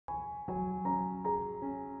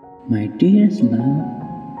My dearest love,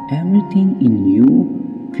 everything in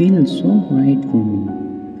you feels so right for me,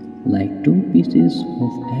 like two pieces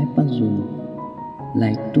of a puzzle,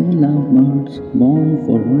 like two lovebirds born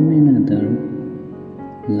for one another,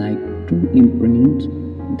 like two imprints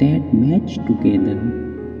that match together.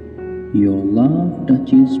 Your love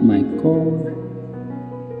touches my core,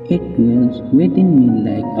 it dwells within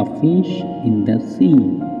me like a fish in the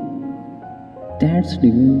sea that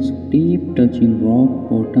reveals deep touching rock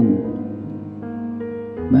bottom.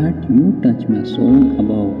 But you touch my soul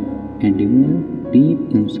above and dwell deep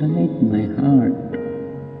inside my heart,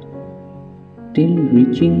 till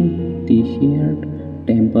reaching the shared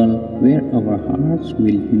temple where our hearts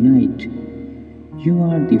will unite. You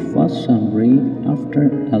are the first sun ray after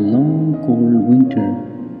a long cold winter.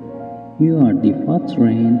 You are the first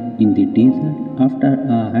rain in the desert after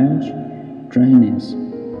a harsh dryness.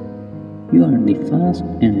 You are the first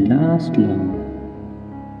and last love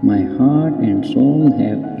my heart and soul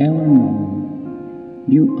have ever known.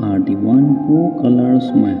 You are the one who colors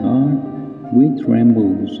my heart with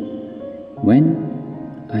rainbows when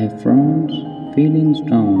I frown, feelings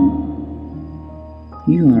down.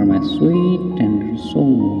 You are my sweet tender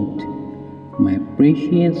soulmate, my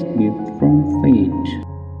precious gift from fate.